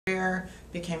career,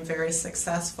 became very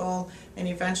successful, and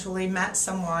eventually met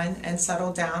someone and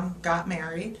settled down, got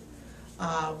married.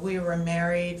 We were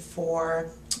married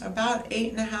for about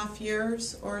 8.5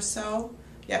 years or so.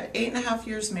 Yeah, 8.5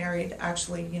 years married,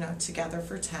 actually, together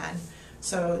for 10.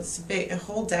 So it's a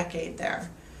whole decade there.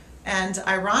 And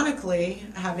ironically,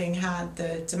 having had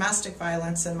the domestic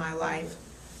violence in my life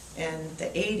in the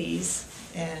 80s,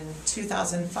 in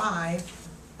 2005,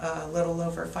 a little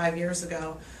over 5 years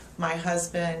ago, my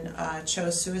husband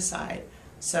chose suicide.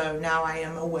 So now I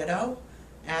am a widow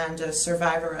and a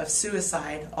survivor of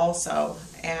suicide also.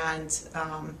 And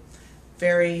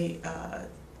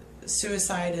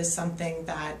suicide is something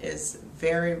that is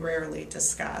very rarely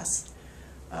discussed.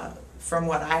 From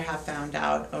what I have found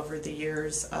out over the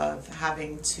years of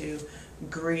having to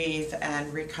grieve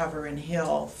and recover and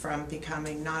heal from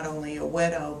becoming not only a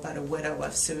widow, but a widow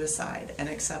of suicide, and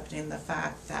accepting the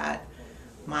fact that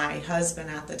my husband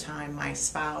at the time, my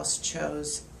spouse,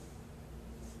 chose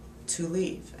to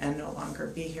leave and no longer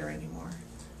be here anymore.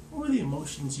 What were the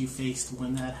emotions you faced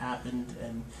when that happened?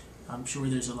 And I'm sure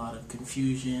there's a lot of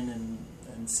confusion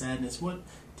and sadness. What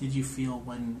did you feel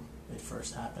when it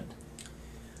first happened?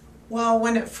 Well,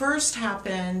 when it first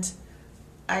happened,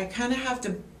 I kind of have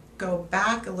to go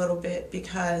back a little bit,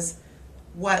 because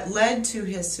what led to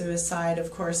his suicide,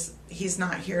 of course, he's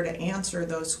not here to answer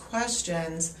those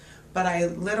questions, but I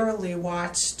literally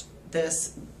watched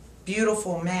this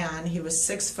beautiful man. He was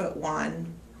 6'1",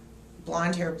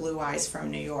 blonde hair, blue eyes, from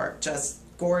New York, just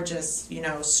gorgeous,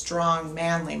 strong,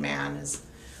 manly man is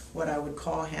what I would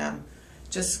call him.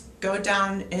 Just go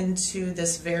down into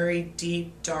this very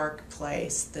deep, dark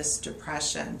place, this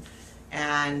depression,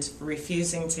 and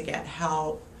refusing to get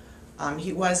help.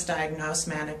 He was diagnosed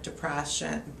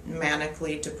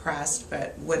manically depressed,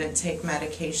 but wouldn't take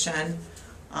medication.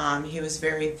 He was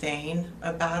very vain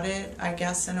about it, I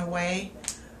guess, in a way.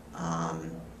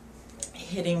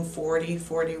 Hitting 40,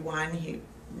 41, he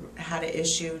had an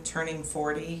issue turning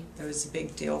 40. It was a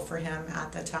big deal for him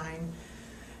at the time.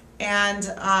 And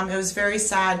it was very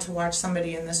sad to watch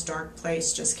somebody in this dark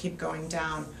place just keep going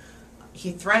down.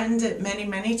 He threatened it many,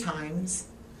 many times.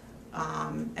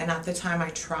 And at the time I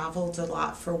traveled a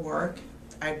lot for work.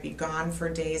 I'd be gone for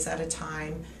days at a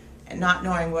time, and not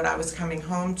knowing what I was coming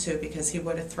home to, because he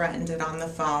would have threatened it on the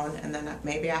phone, and then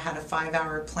maybe I had a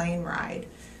 5-hour plane ride.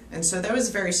 And so that was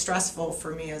very stressful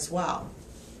for me as well.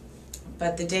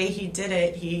 But the day he did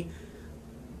it,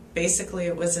 basically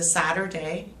it was a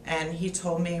Saturday, and he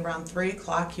told me around 3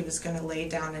 o'clock he was going to lay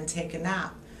down and take a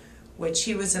nap, which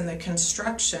he was in the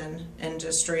construction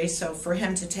industry, so for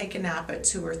him to take a nap at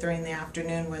 2 or 3 in the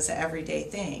afternoon was an everyday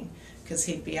thing, because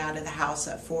he'd be out of the house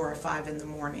at 4 or 5 in the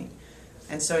morning.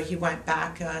 And so he went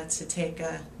back to take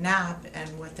a nap,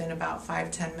 and within about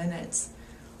 5-10 minutes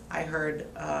I heard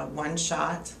one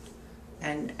shot,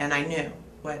 and I knew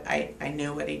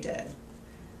what he did.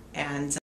 And